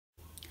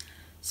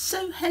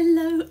So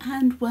hello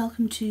and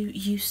welcome to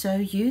You Sew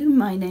You.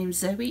 My name's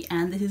Zoe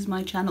and this is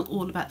my channel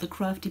all about the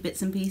crafty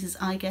bits and pieces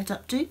I get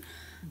up to.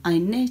 I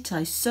knit,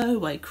 I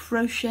sew, I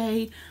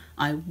crochet,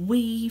 I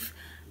weave,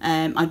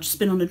 I just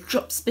spin on a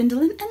drop spindle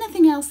and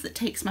anything else that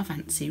takes my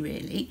fancy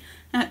really.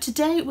 Now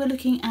today we're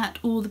looking at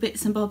all the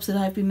bits and bobs that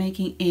I've been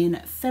making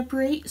in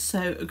February,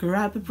 so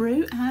grab a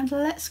brew and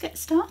let's get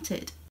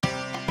started.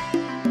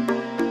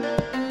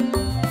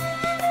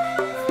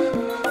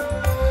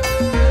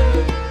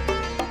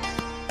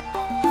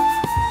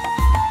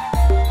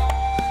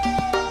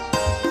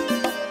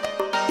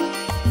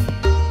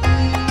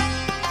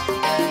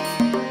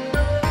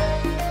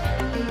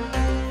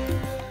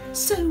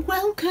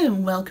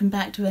 Welcome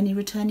back to any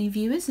returning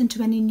viewers, and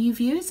to any new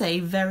viewers a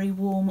very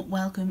warm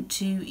welcome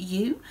to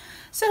you.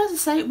 So as I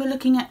say, we're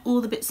looking at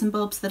all the bits and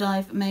bobs that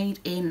I've made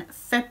in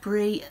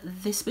February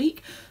this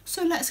week.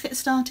 So let's get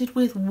started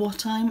with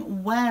what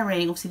I'm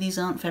wearing. Obviously these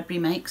aren't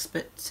February makes,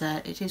 but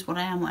it is what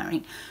I am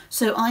wearing.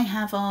 So I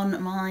have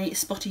on my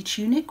spotty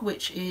tunic,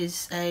 which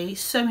is a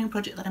sewing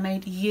project that I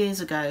made years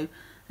ago.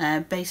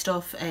 Based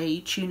off a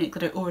tunic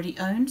that I already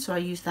owned, so I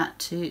used that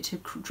to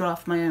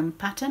draft my own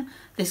pattern.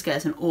 This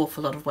gets an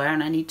awful lot of wear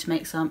and I need to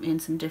make some in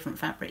some different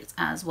fabrics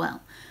as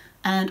well.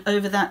 And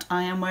over that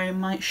I am wearing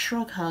my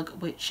Shrug Hug,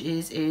 which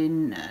is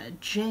in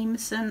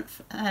Jameson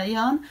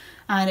yarn,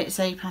 and it's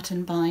a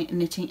pattern by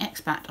Knitting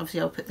Expat.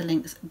 Obviously I'll put the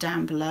links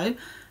down below.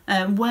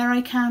 Where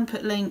I can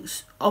put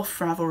links off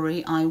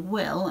Ravelry I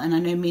will, and I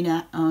know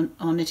Mina on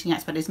Knitting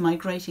Expat is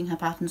migrating her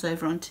patterns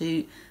over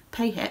onto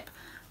Payhip.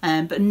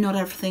 But not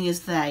everything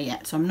is there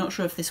yet, so I'm not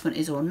sure if this one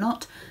is or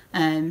not.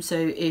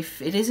 So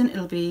if it isn't,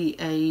 it'll be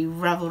a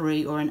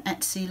Ravelry or an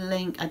Etsy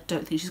link. I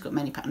don't think she's got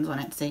many patterns on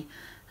Etsy,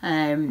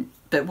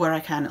 but where I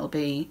can it'll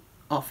be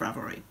off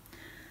Ravelry.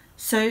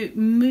 So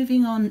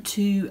moving on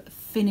to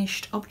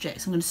finished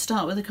objects, I'm going to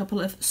start with a couple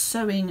of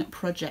sewing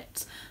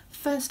projects.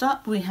 First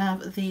up we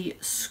have the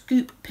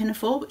Scoop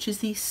Pinafore, which is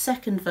the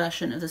second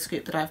version of the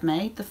scoop that I've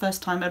made. The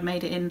first time I'd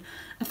made it in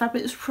a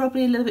fabric that's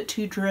probably a little bit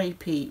too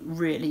drapey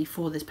really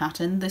for this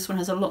pattern. This one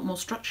has a lot more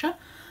structure.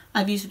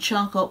 I've used a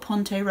charcoal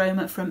Ponte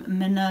Roma from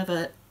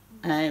Minerva,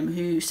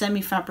 who send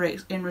me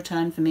fabrics in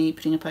return for me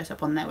putting a post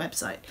up on their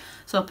website.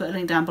 So I'll put a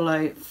link down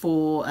below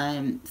for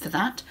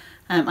that.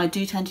 I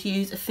do tend to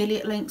use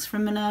affiliate links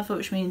from Minerva,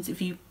 which means if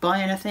you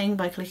buy anything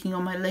by clicking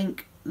on my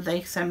link,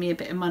 they send me a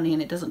bit of money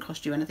and it doesn't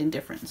cost you anything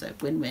different, so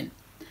win-win.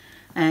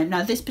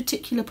 Now this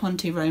particular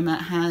Ponte Roma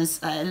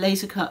has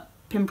laser cut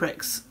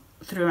pinpricks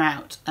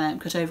throughout,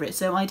 cut over it,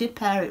 so I did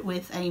pair it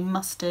with a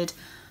mustard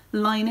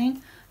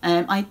lining.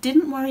 I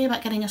didn't worry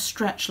about getting a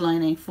stretch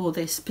lining for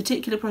this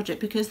particular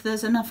project because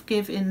there's enough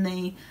give in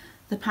the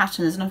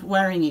pattern, there's enough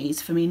wearing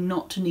ease for me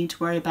not to need to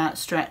worry about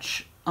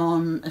stretch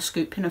on a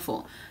Scoop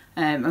Pinafore.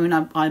 I mean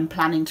I'm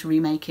planning to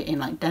remake it in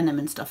like denim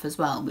and stuff as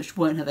well, which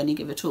won't have any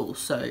give at all,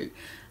 so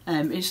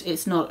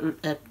it's not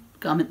a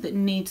garment that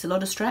needs a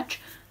lot of stretch.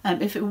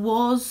 If it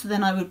was,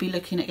 then I would be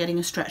looking at getting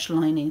a stretch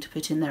lining to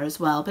put in there as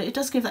well, but it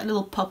does give that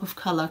little pop of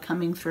colour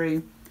coming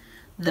through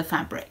the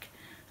fabric.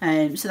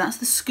 So that's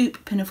the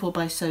Scoop Pinafore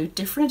by Sew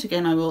Different.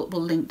 Again, I will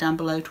link down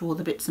below to all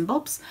the bits and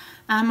bobs.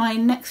 And my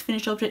next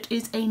finished object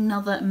is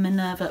another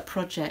Minerva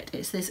project.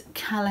 It's this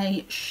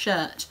Calais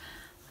shirt.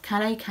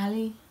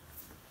 Calais?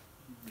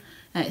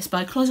 It's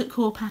by Closet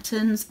Core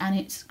Patterns, and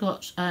it's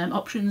got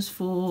options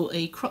for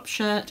a crop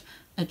shirt,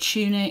 a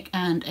tunic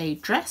and a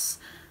dress.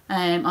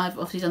 I've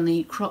obviously done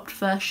the cropped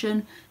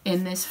version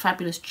in this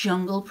fabulous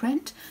jungle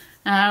print.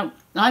 Now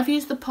I've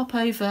used the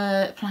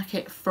popover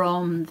placket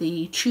from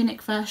the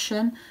tunic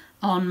version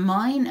on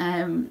mine.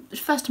 The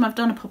first time I've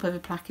done a popover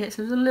placket,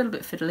 so it was a little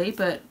bit fiddly,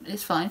 but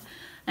it's fine.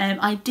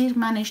 I did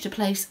manage to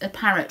place a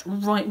parrot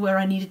right where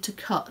I needed to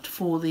cut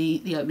for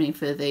the opening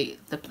for the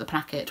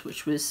placket,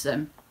 which was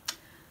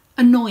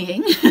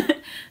annoying.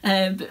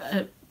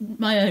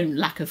 My own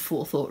lack of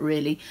forethought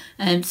really.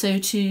 So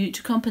to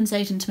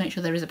compensate and to make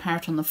sure there is a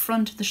parrot on the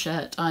front of the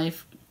shirt,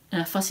 I've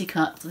fussy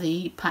cut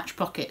the patch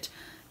pocket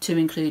to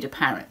include a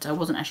parrot. I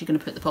wasn't actually going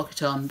to put the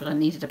pocket on, but I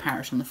needed a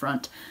parrot on the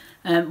front.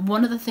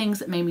 One of the things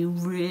that made me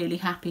really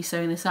happy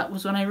sewing this up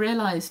was when I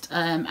realised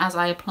as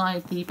I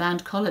applied the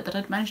band collar that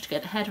I'd managed to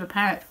get the head of a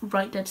parrot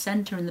right dead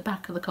centre in the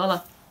back of the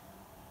collar.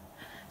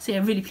 So yeah,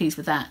 really pleased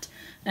with that.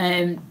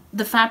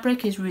 The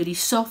fabric is really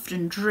soft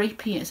and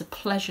drapey, it's a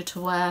pleasure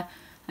to wear.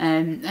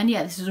 And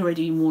yeah, this has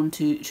already been worn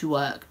to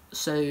work,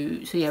 so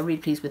yeah, really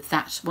pleased with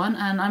that one.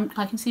 And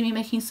I can see me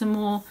making some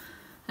more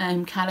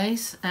Calais.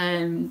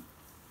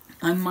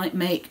 I might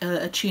make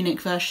a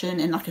tunic version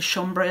in like a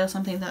chambray or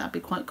something, that'd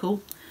be quite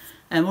cool.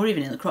 Or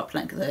even in the crop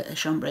length, a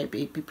chambray would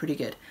be pretty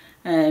good.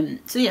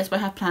 So yes, I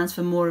have plans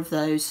for more of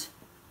those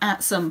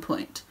at some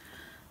point.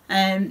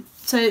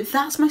 So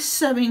that's my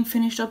sewing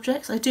finished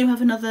objects. I do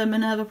have another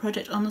Minerva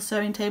project on the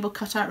sewing table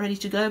cut out ready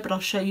to go, but I'll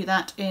show you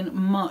that in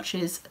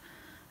March's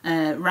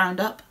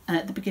roundup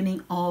at the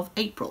beginning of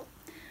April.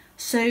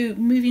 So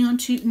moving on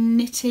to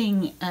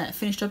knitting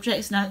finished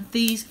objects. Now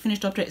these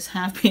finished objects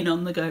have been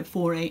on the go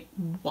for a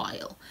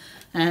while.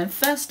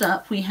 First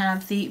up we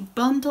have the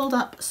Bundled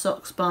Up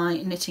Socks by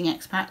Knitting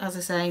Expat. As I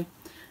say,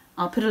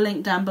 I'll put a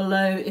link down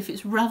below. If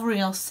it's Ravelry,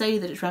 I'll say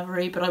that it's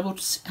Ravelry, but I will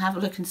just have a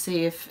look and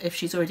see if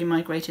she's already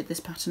migrated this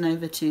pattern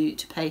over to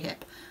PayHip,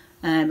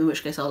 in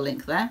which case I'll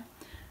link there.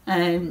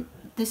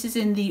 This is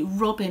in the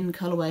Robin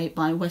colourway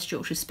by West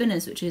Yorkshire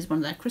Spinners, which is one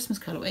of their Christmas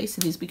colourways,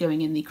 so these will be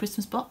going in the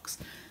Christmas box,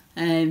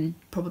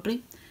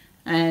 probably.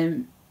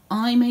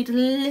 I made a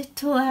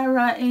little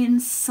error in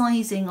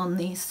sizing on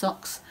these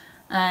socks,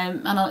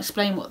 and I'll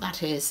explain what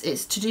that is.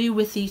 It's to do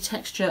with the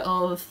texture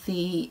of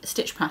the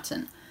stitch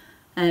pattern.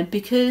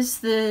 Because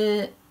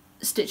the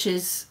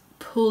stitches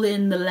pull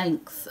in the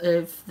length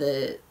of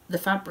the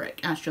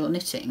fabric as you're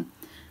knitting,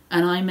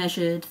 and I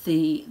measured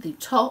the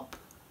top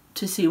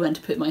to see when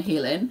to put my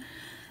heel in,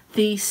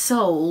 the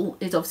sole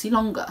is obviously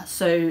longer,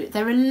 so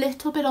they're a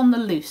little bit on the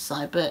loose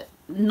side, but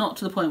not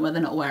to the point where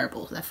they're not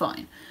wearable. They're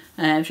fine.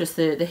 It's just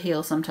the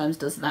heel sometimes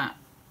does that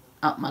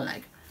up my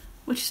leg,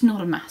 which is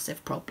not a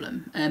massive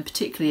problem,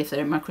 particularly if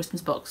they're in my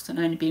Christmas box and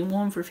only being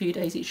worn for a few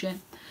days each year.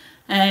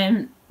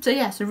 So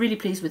yeah, so really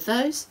pleased with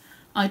those.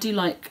 I do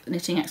like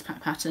Knitting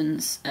Expat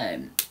patterns.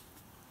 I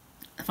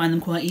find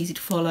them quite easy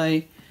to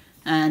follow,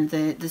 and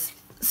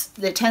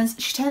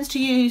she tends to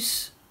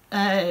use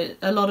a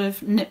lot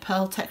of knit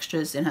purl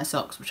textures in her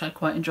socks, which I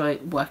quite enjoy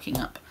working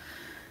up.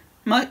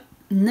 My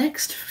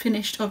next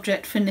finished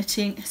object for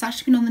knitting has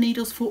actually been on the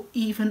needles for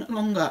even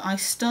longer. I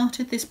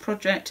started this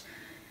project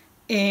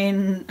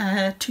in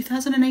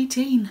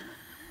 2018.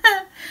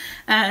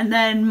 And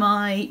then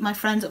my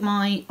friends at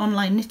my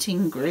online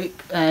knitting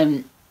group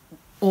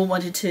all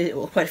wanted to,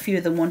 or quite a few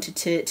of them wanted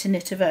to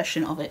knit a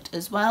version of it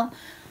as well.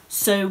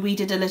 So we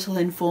did a little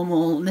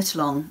informal knit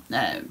along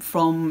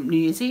from New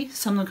Year's Eve.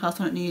 Some of them cast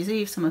on at New Year's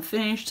Eve, some are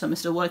finished, some are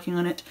still working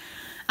on it.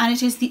 And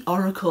it is the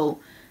Oracle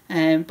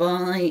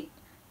by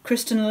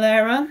Kristen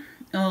Lara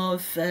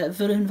of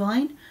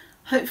Vine.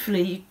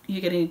 Hopefully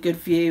you're getting a good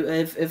view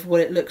of what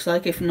it looks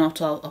like. If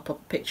not, I'll pop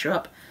a picture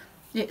up.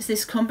 It's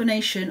this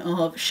combination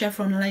of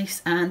chevron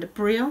lace and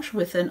brioche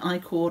with an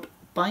I-cord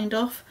bind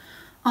off.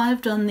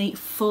 I've done the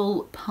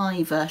full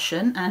pie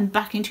version, and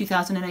back in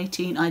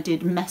 2018 I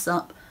did mess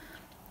up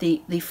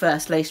the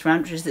first lace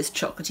round, which is this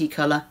chocolatey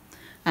colour,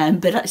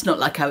 but it's not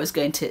like I was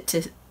going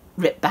to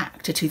rip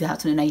back to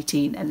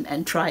 2018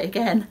 and try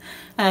again.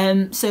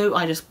 So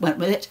I just went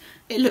with it.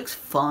 It looks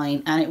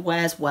fine and it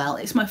wears well.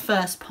 It's my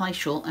first pie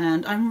shawl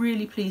and I'm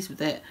really pleased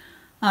with it.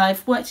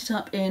 I've worked it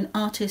up in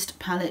Artist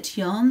Palette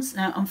yarns.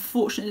 Now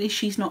unfortunately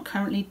she's not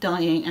currently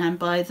dyeing, and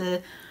by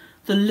the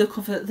look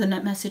of the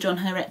message on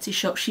her Etsy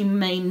shop she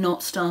may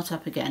not start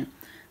up again,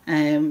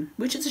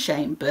 which is a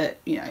shame, but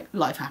you know,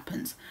 life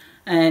happens.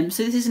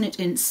 So this isn't it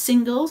in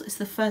singles. It's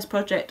the first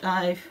project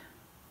I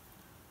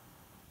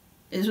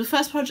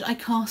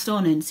cast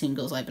on in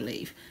singles, I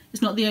believe.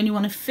 It's not the only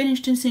one I've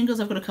finished in singles.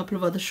 I've got a couple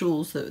of other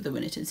shawls that were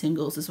knit in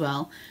singles as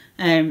well.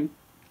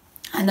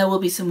 And there will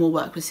be some more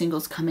work with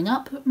singles coming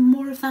up, but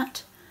more of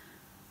that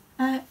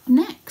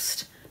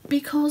next.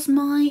 Because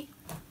my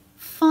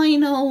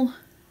final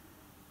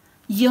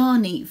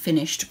yarny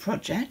finished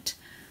project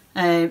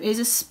is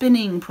a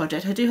spinning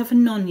project. I do have a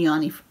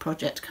non-yarny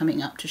project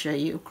coming up to show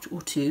you,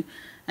 or two,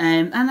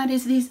 and that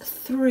is these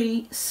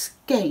 3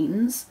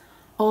 skeins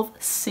of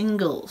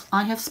singles.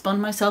 I have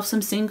spun myself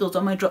some singles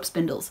on my drop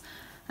spindles.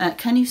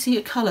 Can you see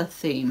a colour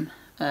theme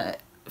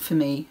for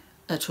me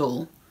at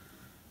all?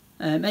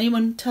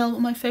 Anyone tell what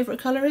my favourite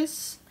colour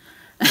is?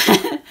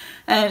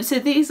 So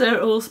these are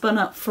all spun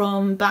up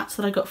from bats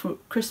that I got for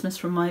Christmas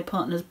from my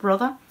partner's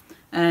brother,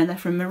 and they're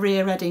from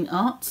Maria Redding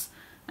Arts.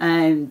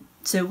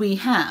 So we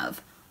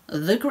have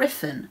the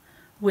Griffin,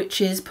 which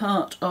is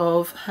part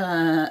of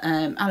her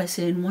Alice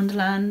in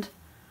Wonderland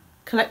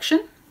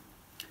collection.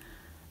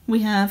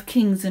 We have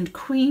Kings and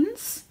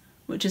Queens,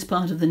 which is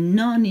part of the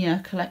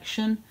Narnia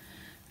collection,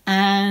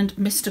 and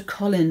Mr.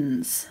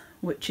 Collins,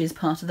 which is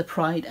part of the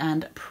Pride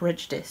and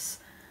Prejudice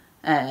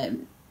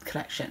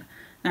collection.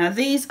 Now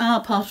these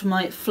are part of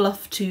my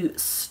Fluff to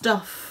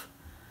Stuff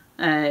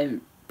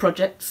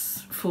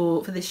projects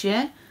for this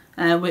year,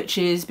 which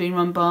is being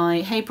run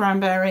by Hey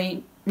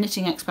Brownberry,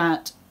 Knitting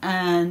Expat,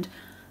 and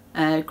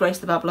Grace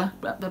the Babbler,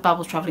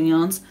 Babble's Travelling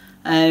Yarns.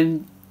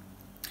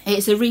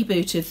 It's a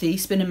reboot of the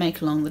Spin and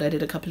Make Along that I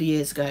did a couple of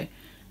years ago.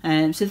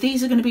 So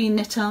these are going to be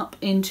knit up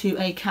into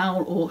a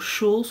cowl or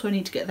shawl, so I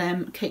need to get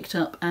them caked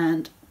up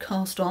and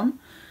cast on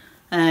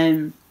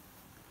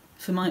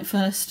for my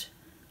first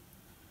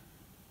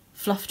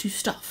Fluff to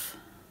Stuff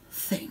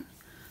thing.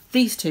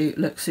 These two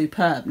look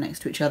superb next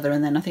to each other,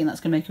 and then I think that's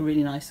going to make a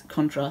really nice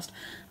contrast.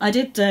 I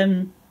did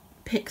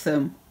pick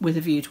them with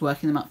a view to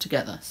working them up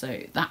together,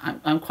 so that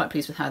I'm quite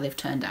pleased with how they've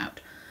turned out.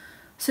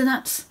 So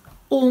that's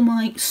all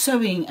my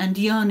sewing and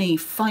yarny,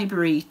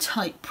 fibery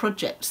type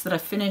projects that I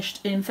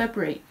finished in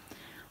February.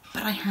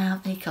 But I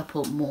have a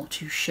couple more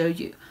to show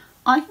you.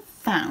 I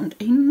found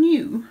a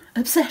new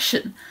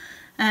obsession,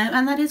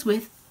 and that is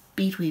with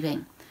bead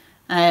weaving.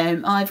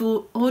 I've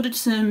ordered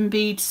some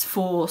beads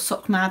for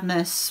Sock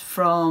Madness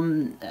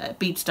from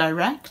Beads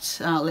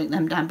Direct. I'll link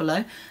them down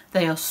below.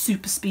 They are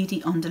super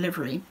speedy on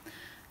delivery.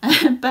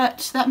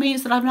 But that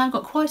means that I've now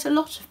got quite a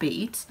lot of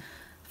beads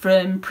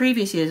from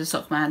previous years of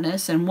Sock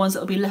Madness and ones that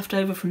will be left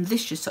over from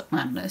this year's Sock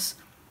Madness.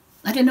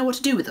 I didn't know what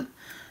to do with them,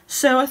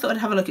 so I thought I'd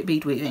have a look at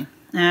bead weaving.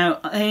 Now,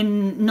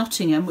 in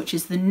Nottingham, which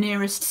is the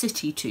nearest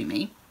city to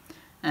me,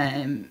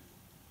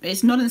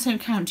 it's not in the same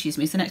county as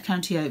me, it's the next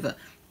county over,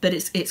 but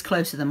it's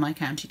closer than my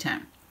county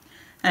town.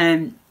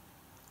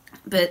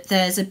 But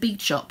there's a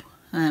bead shop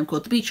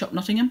called the Bead Shop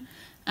Nottingham,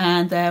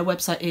 and their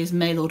website is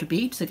Mail Order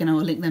Beads. Again, I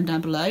will link them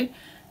down below.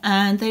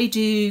 And they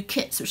do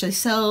kits which they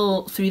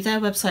sell through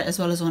their website as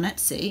well as on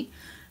Etsy,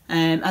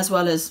 as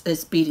well as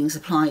beading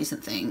supplies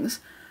and things.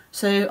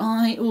 So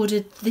I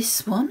ordered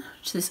this one,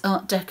 which is this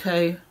Art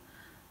Deco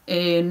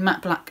in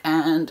matte black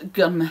and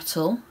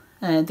gunmetal.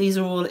 These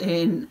are all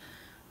in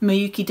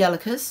Miyuki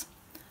Delicas.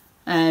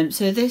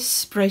 So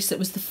this bracelet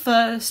was the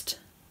first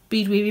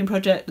bead weaving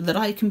project that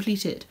I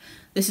completed.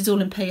 This is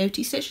all in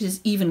peyote stitch. This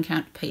is even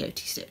count peyote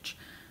stitch.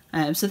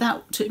 So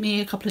that took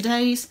me a couple of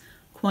days.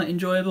 Quite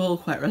enjoyable,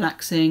 quite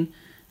relaxing.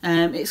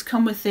 It's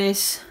come with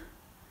this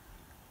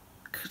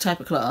type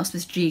of clasp,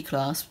 this G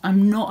clasp.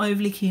 I'm not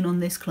overly keen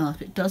on this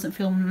clasp. It doesn't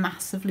feel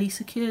massively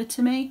secure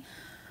to me.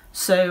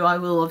 So I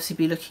will obviously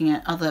be looking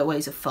at other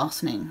ways of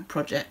fastening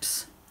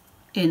projects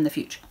in the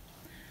future.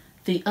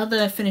 The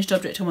other finished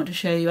object I want to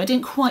show you, I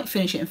didn't quite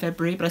finish it in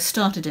February, but I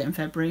started it in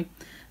February.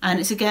 And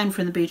it's again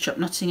from the Bead Shop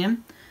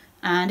Nottingham.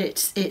 And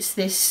it's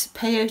this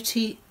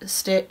peyote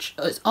stitch,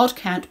 it's odd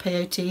count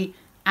peyote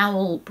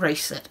owl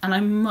bracelet, and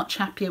I'm much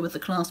happier with the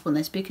clasp on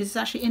this because it's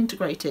actually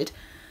integrated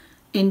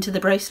into the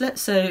bracelet.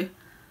 So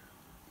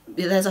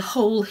there's a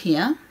hole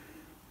here,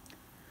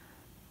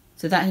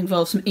 so that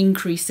involves some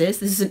increases.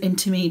 This is an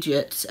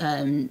intermediate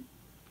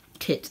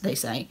kit, they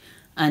say,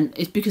 and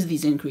it's because of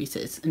these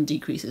increases and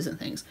decreases and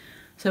things.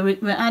 So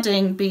we're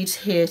adding beads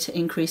here to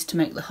increase to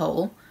make the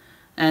hole,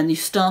 and you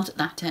start at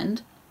that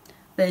end,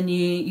 then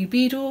you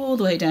bead all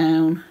the way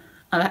down.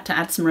 I had to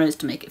add some rows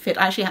to make it fit.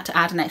 I actually had to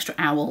add an extra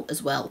owl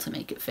as well to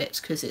make it fit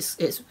because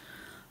it's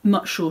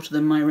much shorter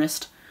than my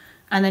wrist.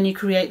 And then you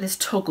create this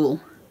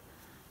toggle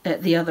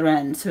at the other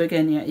end. So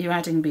again, you're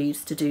adding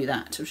beads to do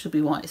that, which will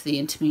be why it's the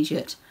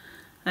intermediate.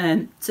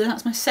 So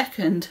that's my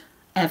second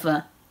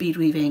ever bead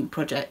weaving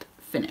project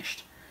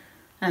finished.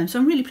 So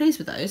I'm really pleased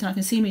with those, and I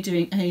can see me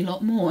doing a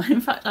lot more.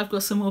 In fact, I've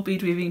got some more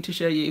bead weaving to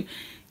show you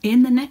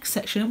in the next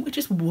section, which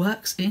is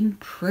works in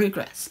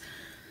progress.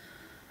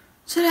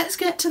 So let's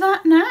get to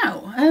that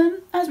now.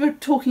 As we're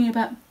talking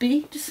about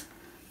beads,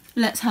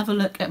 let's have a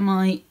look at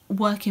my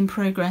work in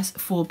progress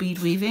for bead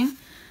weaving.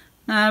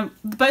 Now,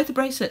 both the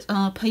bracelets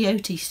are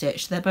peyote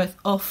stitch. They're both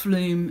off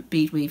loom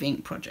bead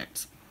weaving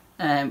projects,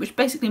 which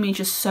basically means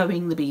just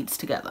sewing the beads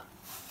together.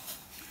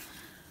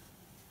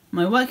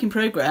 My work in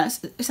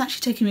progress, it's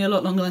actually taking me a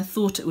lot longer than I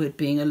thought it would,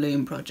 being a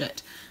loom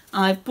project.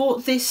 I've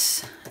bought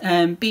this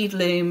bead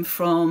loom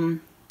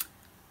from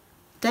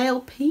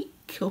Dale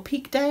Peak or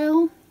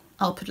Peakdale.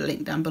 I'll put a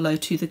link down below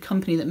to the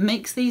company that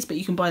makes these, but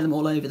you can buy them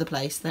all over the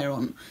place. They're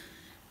on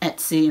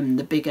Etsy and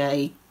the Big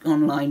A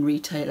online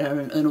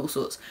retailer and all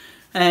sorts.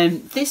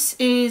 This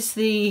is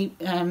the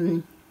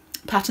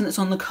pattern that's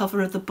on the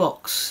cover of the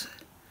box,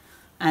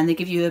 and they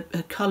give you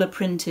a colour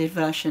printed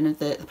version of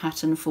the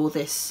pattern for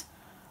this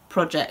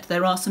project.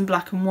 There are some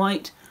black and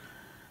white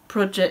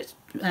project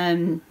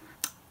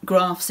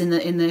graphs in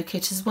the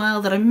kit as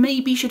well that I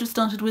maybe should have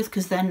started with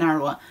because they're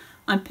narrower.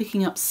 I'm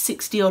picking up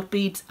 60 odd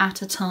beads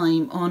at a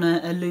time on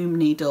a loom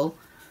needle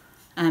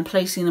and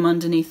placing them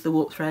underneath the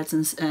warp threads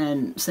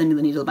and sending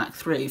the needle back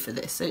through for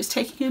this. So it's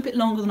taking a bit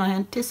longer than I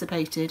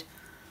anticipated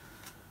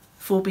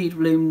for bead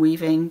loom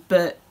weaving,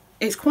 but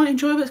it's quite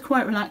enjoyable, it's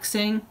quite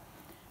relaxing.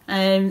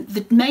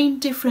 The main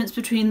difference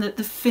between the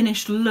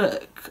finished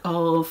look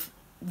of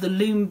the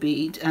loom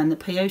bead and the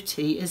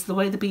peyote is the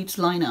way the beads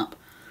line up.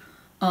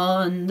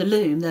 On the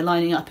loom, they're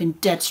lining up in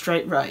dead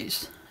straight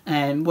rows,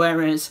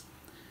 whereas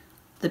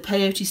the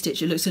peyote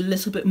stitch, it looks a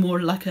little bit more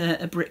like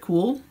a brick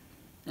wall.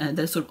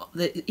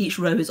 Each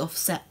row is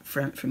offset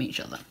from each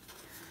other.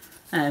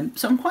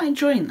 So I'm quite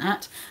enjoying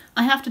that.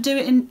 I have to do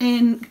it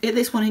in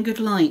this one in good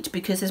light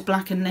because there's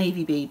black and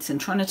navy beads, and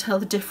trying to tell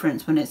the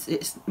difference when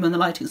when the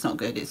lighting's not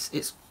good,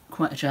 it's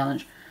quite a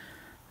challenge.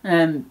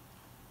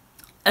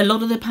 A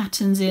lot of the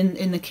patterns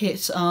in the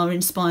kit are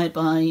inspired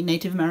by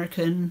Native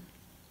American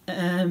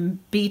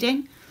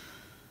beading.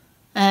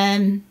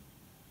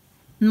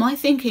 My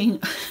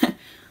thinking,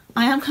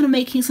 I am kind of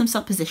making some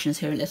suppositions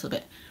here a little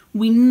bit.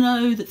 We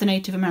know that the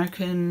Native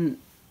American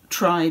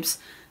tribes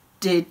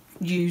did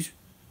use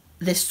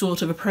this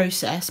sort of a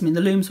process. I mean,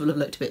 the looms will have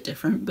looked a bit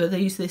different, but they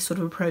used this sort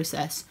of a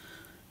process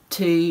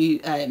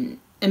to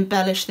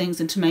embellish things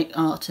and to make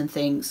art and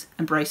things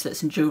and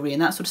bracelets and jewellery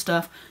and that sort of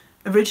stuff,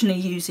 originally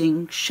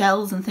using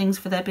shells and things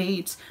for their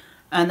beads,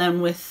 and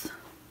then with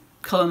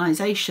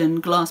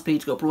colonisation, glass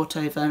beads got brought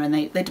over and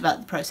they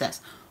developed the process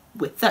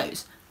with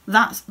those.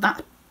 That's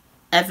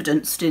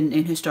evidenced in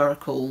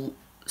historical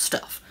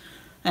stuff.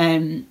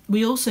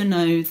 We also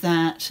know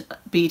that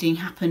beading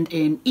happened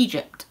in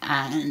Egypt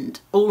and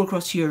all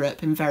across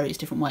Europe in various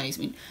different ways.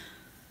 I mean,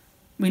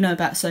 We know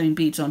about sewing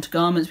beads onto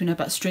garments, we know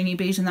about stringing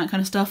beads and that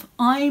kind of stuff.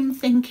 I'm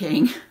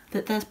thinking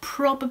that there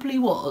probably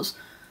was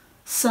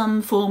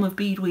some form of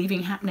bead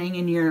weaving happening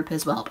in Europe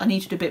as well. But I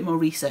need to do a bit more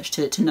research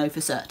to know for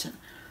certain.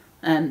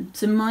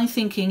 So my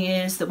thinking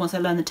is that once I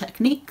learn the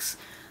techniques,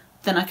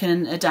 then I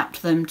can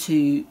adapt them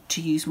to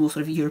use more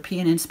sort of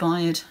European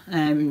inspired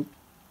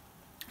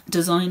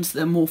designs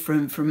that are more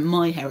from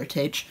my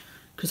heritage,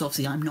 because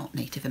obviously I'm not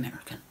Native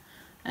American.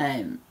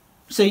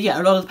 So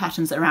yeah, a lot of the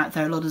patterns that are out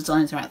there, a lot of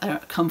designs that are out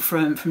there come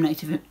from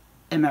Native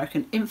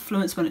American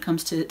influence when it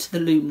comes to the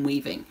loom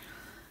weaving.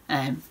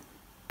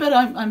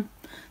 But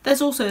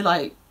there's also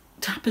like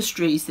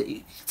tapestries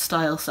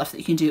style stuff that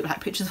you can do,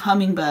 like pictures of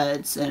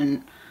hummingbirds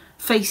and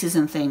faces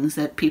and things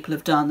that people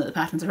have done, that the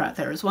patterns are out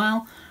there as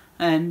well.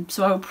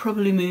 So I will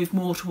probably move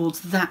more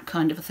towards that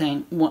kind of a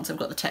thing once I've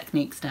got the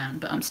techniques down,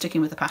 but I'm sticking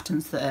with the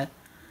patterns that are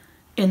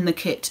in the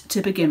kit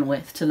to begin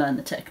with to learn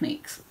the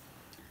techniques.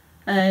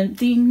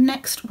 The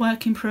next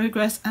work in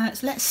progress,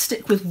 let's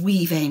stick with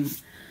weaving.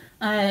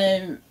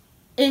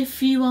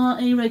 If you are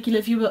a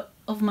regular viewer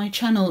of my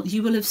channel,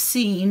 you will have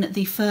seen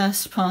the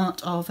first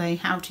part of a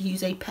how to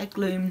use a peg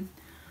loom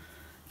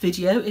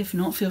video. If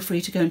not, feel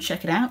free to go and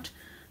check it out.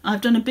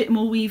 I've done a bit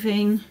more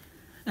weaving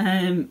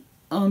on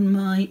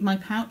my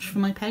pouch for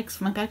my pegs,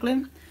 for my peg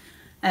loom.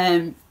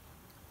 I'm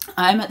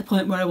at the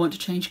point where I want to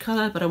change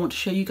colour, but I want to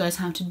show you guys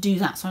how to do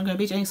that. So I'm going to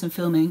be doing some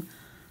filming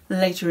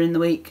later in the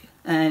week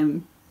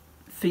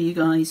for you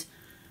guys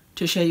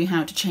to show you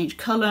how to change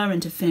colour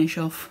and to finish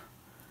off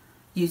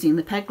using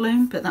the peg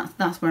loom. But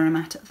that's where I'm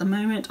at the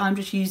moment. I'm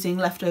just using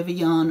leftover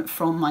yarn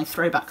from my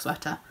throwback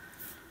sweater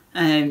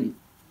that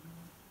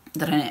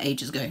I knit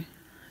ages ago.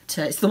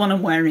 It's the one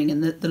I'm wearing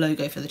and the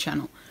logo for the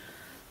channel.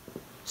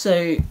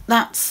 So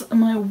that's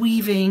my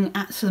weaving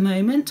at the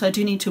moment. I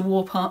do need to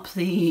warp up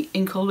the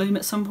Inkle loom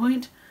at some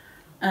point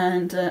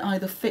and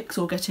either fix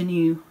or get a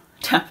new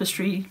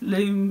tapestry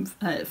loom,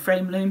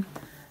 frame loom,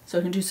 so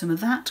I can do some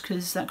of that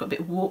because that got a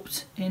bit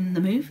warped in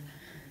the move.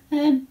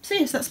 So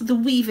yes, that's the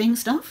weaving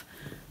stuff.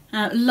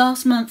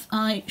 Last month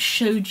I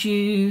showed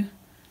you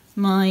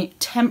my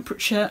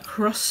temperature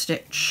cross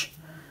stitch.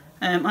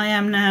 I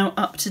am now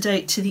up to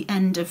date to the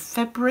end of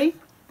February.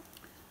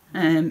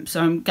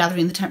 So I'm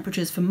gathering the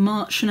temperatures for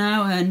March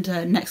now, and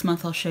next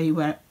month I'll show you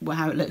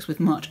how it looks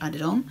with March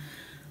added on.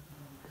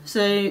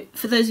 So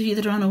for those of you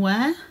that are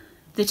unaware,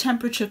 the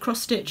temperature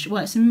cross stitch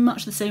works in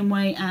much the same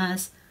way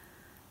as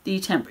the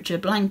temperature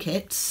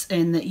blankets,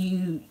 in that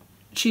you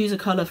choose a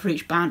colour for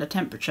each band of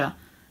temperature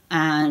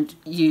and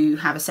you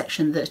have a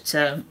section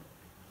that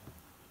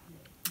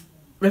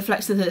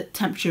reflects the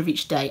temperature of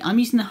each day. I'm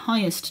using the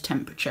highest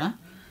temperature,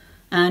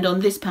 and on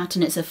this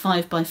pattern it's a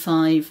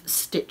 5x5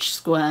 stitch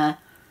square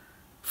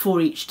for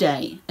each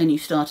day, and you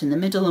start in the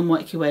middle and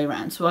work your way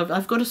around. So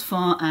I've got as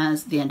far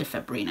as the end of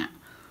February now.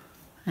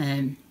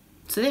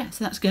 So yeah,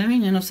 so that's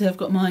going, and obviously I've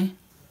got my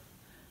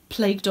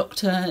Plague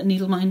Doctor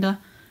needle minder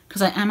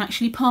because I am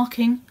actually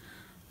parking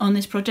on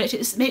this project.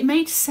 It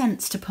made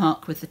sense to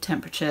park with the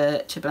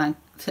temperature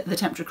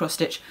cross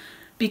stitch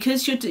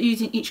because you're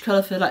using each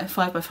colour for like a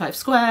 5x5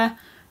 square,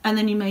 and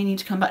then you may need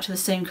to come back to the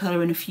same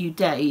colour in a few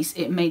days.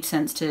 It made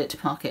sense to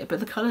park it, but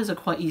the colours are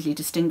quite easily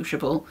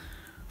distinguishable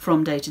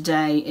from day to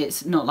day.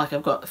 It's not like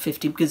I've got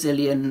 50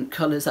 gazillion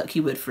colours like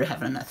you would for a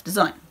Heaven and Earth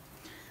design.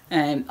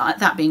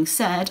 That being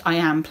said, I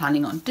am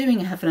planning on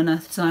doing a Heaven and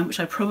Earth design, which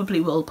I probably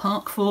will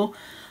park for.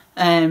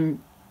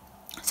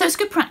 So it's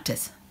good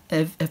practice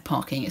of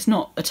parking. It's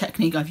not a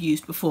technique I've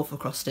used before for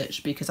cross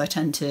stitch because I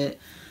don't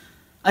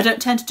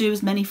tend to do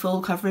as many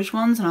full coverage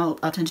ones, and I'll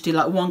tend to do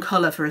like one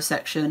colour for a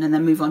section and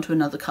then move on to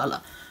another colour.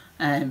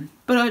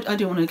 But I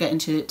do want to get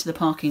into the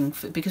parking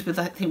because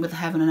I think with the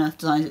Heaven and Earth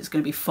designs it's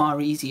going to be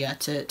far easier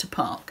to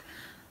park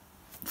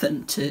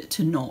than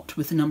to not,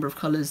 with the number of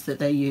colours that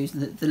they use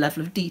and the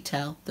level of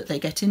detail that they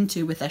get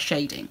into with their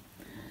shading.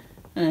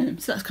 So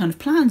that's kind of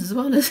plans as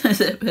well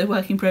as a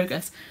work in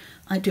progress.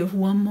 I do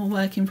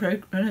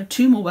have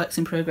two more works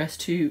in progress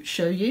to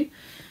show you.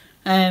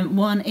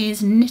 One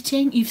is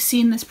knitting. You've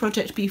seen this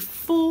project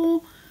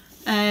before.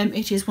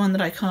 It is one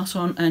that I cast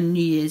on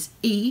New Year's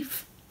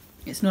Eve.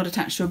 It's not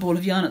attached to a ball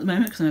of yarn at the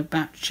moment because I'm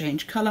about to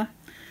change colour.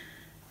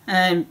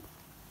 And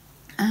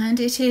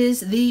it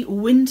is the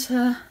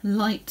Winter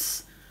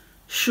Lights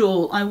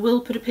shawl. I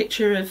will put a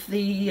picture of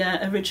the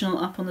original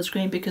up on the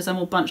screen because I'm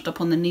all bunched up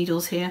on the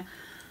needles here.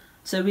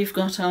 So we've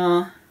got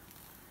our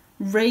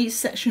raised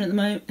section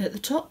at the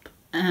top,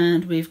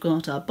 and we've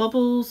got our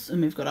bubbles,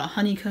 and we've got our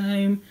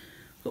honeycomb,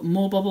 got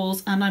more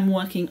bubbles, and I'm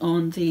working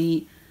on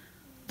the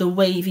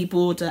wavy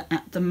border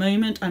at the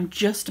moment. I'm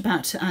just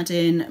about to add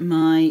in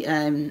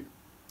my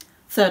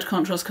third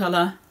contrast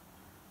colour,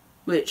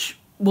 which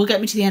will get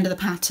me to the end of the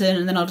pattern,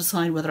 and then I'll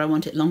decide whether I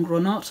want it longer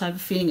or not. I have a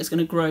feeling it's going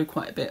to grow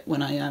quite a bit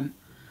when I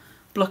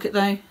block it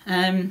though,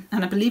 and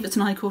I believe it's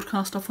an I-cord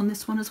cast off on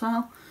this one as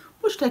well,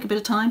 which will take a bit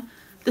of time.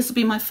 This will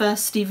be my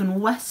first Stephen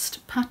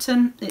West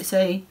pattern. It's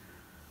a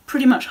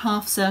pretty much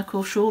half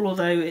circle shawl,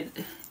 although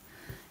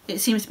it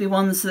seems to be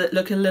ones that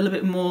look a little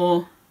bit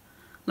more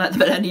like the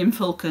Millennium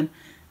Falcon.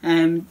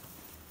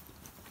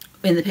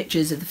 in the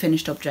pictures of the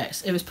finished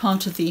objects. It was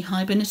part of the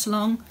high knit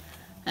along,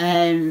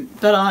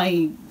 but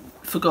I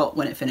forgot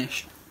when it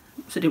finished,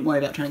 so I didn't worry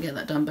about trying to get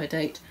that done by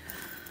date.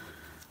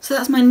 So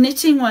that's my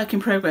knitting work in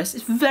progress.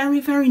 It's very,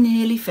 very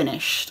nearly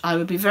finished. I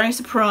would be very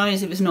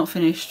surprised if it's not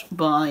finished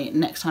by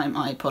next time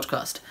I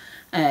podcast,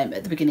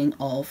 at the beginning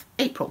of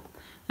April.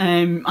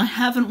 I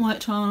haven't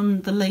worked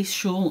on the lace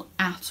shawl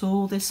at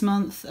all this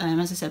month.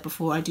 As I said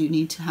before, I do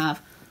need to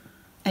have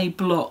a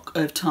block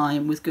of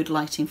time with good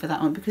lighting for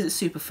that one because it's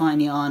super fine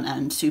yarn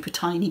and super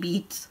tiny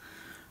beads.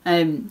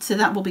 So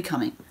that will be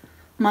coming.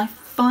 My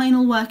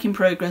final work in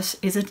progress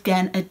is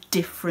again a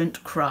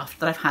different craft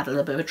that I've had a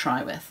little bit of a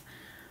try with.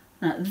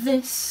 Now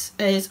this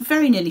is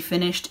very nearly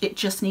finished, it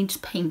just needs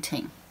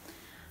painting.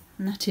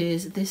 And that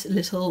is this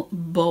little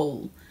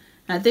bowl.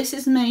 Now this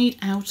is made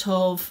out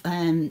of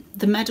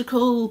the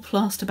medical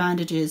plaster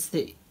bandages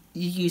that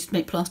you use to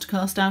make plaster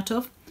cast out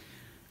of.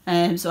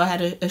 So I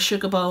had a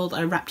sugar bowl that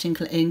I wrapped in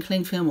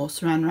cling film or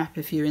saran wrap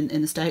if you're in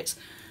the States.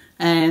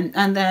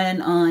 And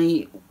then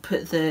I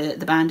put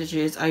the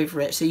bandages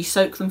over it. So you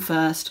soak them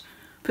first,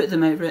 put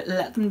them over it,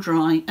 let them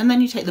dry, and then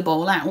you take the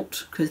bowl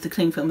out because the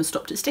cling film has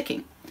stopped it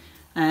sticking.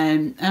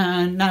 And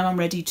now I'm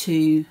ready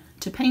to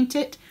paint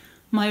it.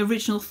 My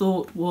original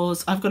thought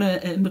was I've got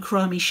a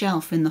macrame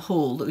shelf in the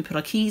hall that we put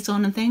our keys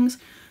on and things.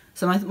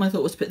 So my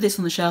thought was to put this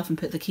on the shelf and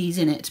put the keys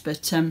in it,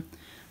 but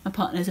my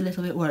partner's a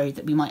little bit worried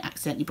that we might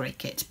accidentally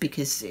break it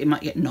because it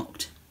might get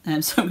knocked.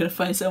 So I'm going to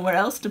find somewhere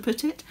else to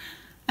put it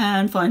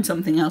and find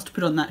something else to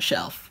put on that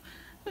shelf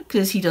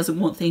because he doesn't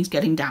want things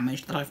getting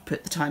damaged that I've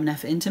put the time and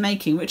effort into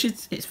making, which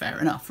is fair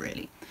enough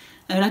really.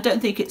 And I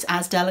don't think it's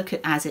as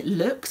delicate as it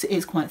looks. It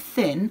is quite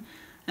thin.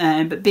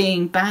 But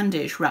being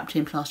bandaged wrapped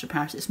in plaster of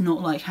Paris, it's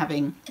not like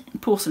having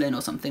porcelain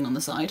or something on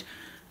the side.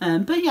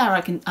 But yeah,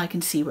 I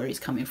can see where he's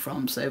coming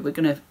from. So we're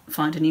going to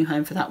find a new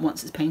home for that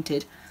once it's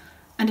painted,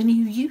 and a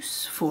new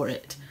use for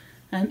it.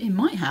 It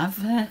might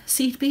have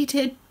seed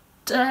beaded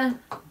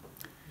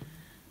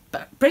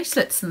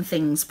bracelets and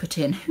things put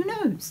in. Who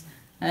knows?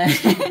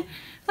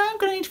 I'm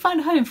going to need to find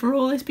a home for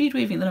all this bead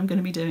weaving that I'm going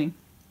to be doing.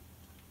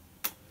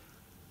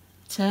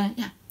 But,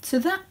 yeah, so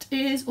that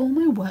is all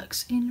my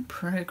works in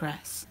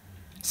progress.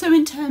 So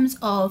in terms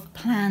of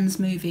plans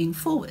moving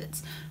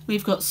forwards,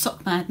 we've got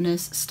Sock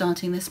Madness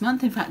starting this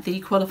month. In fact, the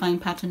qualifying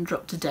pattern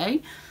dropped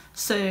today.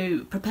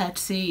 So prepare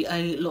to see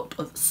a lot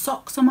of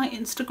socks on my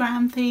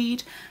Instagram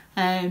feed.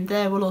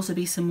 There will also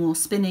be some more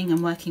spinning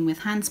and working with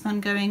handspun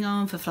going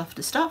on for Fluff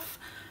to Stuff.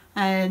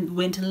 And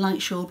Winter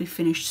Light Shawl will be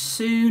finished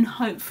soon.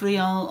 Hopefully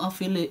I'll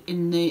feel it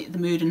in the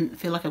mood and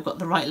feel like I've got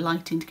the right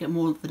lighting to get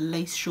more of the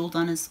lace shawl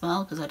done as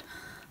well, because I'd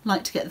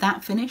like to get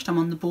that finished. I'm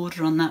on the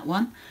border on that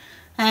one.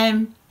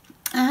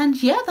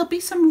 And yeah, there'll be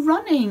some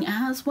running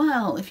as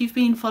well. If you've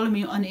been following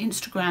me on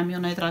Instagram,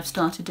 you'll know that I've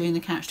started doing the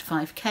Couch to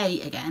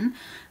 5k again.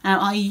 Now,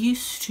 I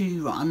used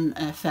to run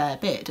a fair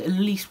bit, at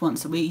least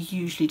once a week,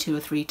 usually 2 or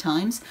 3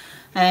 times.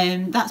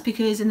 That's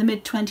because in the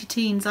mid-20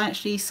 teens, I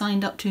actually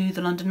signed up to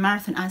the London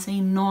Marathon as a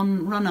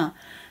non-runner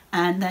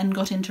and then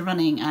got into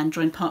running and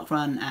joined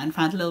Parkrun and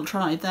found a little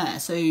tribe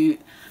there. So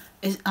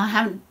I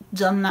haven't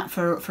done that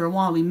for a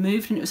while. We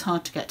moved and it was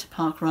hard to get to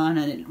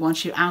Parkrun, and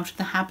once you're out of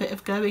the habit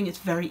of going, it's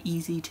very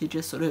easy to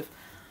just sort of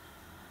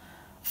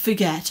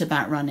forget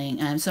about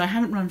running. So I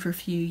haven't run for a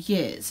few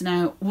years.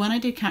 Now, when I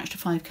did Couch to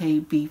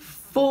 5k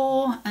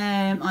before,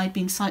 I'd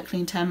been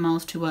cycling 10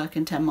 miles to work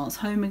and 10 miles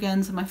home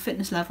again, so my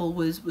fitness level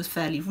was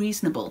fairly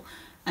reasonable.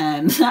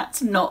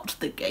 That's not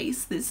the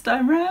case this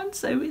time around,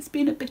 so it's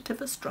been a bit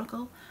of a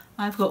struggle.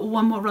 I've got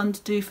one more run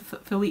to do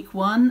for week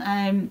 1.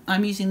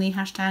 I'm using the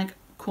hashtag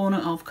Corner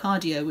of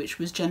Cardio, which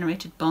was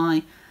generated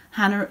by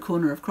Hannah at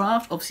Corner of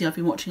Craft. Obviously I've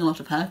been watching a lot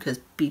of her because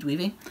bead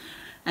weaving.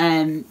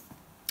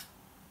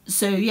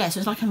 So yeah, so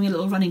it's like having a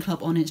little running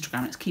club on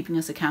Instagram. It's keeping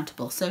us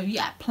accountable. So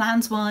yeah,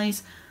 plans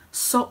wise,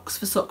 socks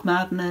for Sock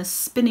Madness,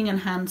 spinning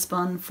and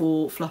handspun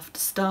for Fluff to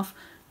Stuff,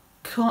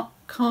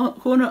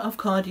 Corner of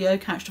Cardio,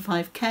 Couch to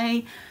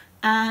 5k,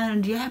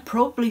 and yeah,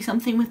 probably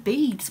something with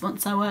beads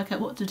once I work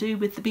out what to do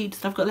with the beads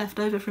that I've got left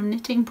over from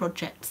knitting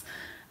projects.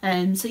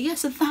 So yeah,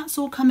 so that's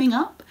all coming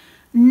up.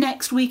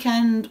 Next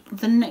weekend,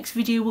 the next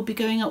video will be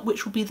going up,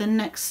 which will be the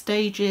next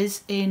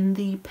stages in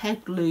the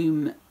peg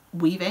loom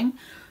weaving.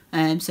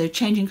 So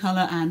changing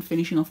colour and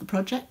finishing off the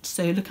project.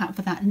 So look out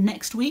for that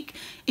next week.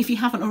 If you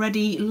haven't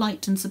already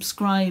liked and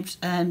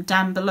subscribed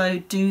down below,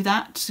 do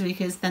that,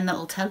 because then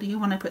that'll tell you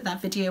when I put that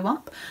video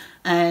up.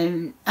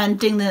 And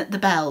ding the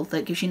bell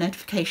that gives you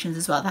notifications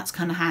as well. That's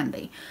kind of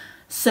handy.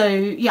 So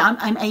yeah,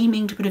 I'm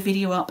aiming to put a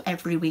video up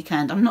every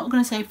weekend. I'm not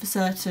going to say for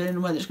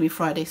certain whether it's going to be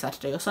Friday,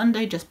 Saturday or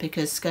Sunday, just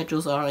because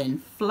schedules are in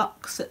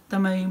flux at the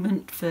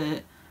moment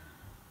for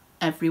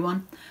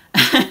everyone.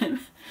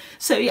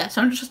 So yeah,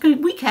 so I'm just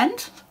going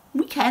weekends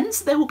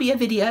there will be a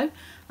video.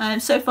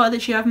 So far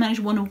this year I've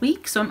managed 1 a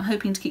week, so I'm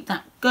hoping to keep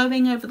that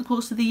going over the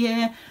course of the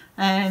year.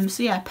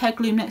 So yeah,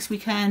 peg loom next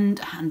weekend,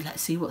 and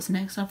let's see what's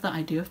next after that.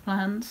 I do have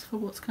plans for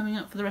what's coming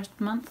up for the rest of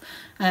the month.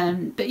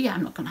 But yeah,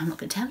 I'm not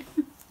gonna tell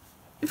you.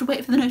 You have to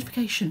wait for the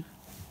notification.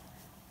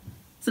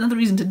 It's another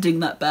reason to ding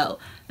that bell.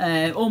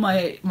 All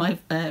my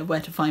where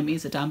to find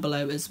me's are down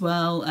below as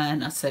well,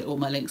 and as I say, all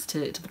my links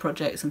to the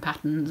projects and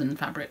patterns and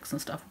fabrics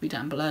and stuff will be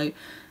down below.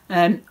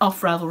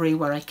 Off Ravelry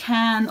where I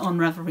can, on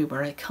Ravelry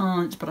where I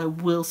can't, but I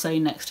will say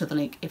next to the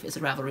link if it's a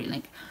Ravelry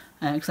link,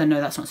 because I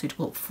know that's not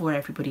suitable for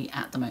everybody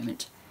at the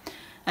moment.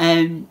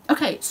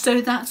 Okay,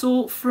 so that's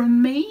all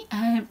from me.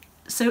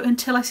 So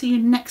until I see you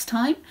next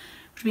time,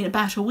 which will be in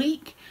about a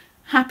week,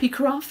 happy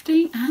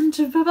crafting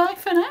and bye bye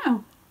for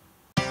now.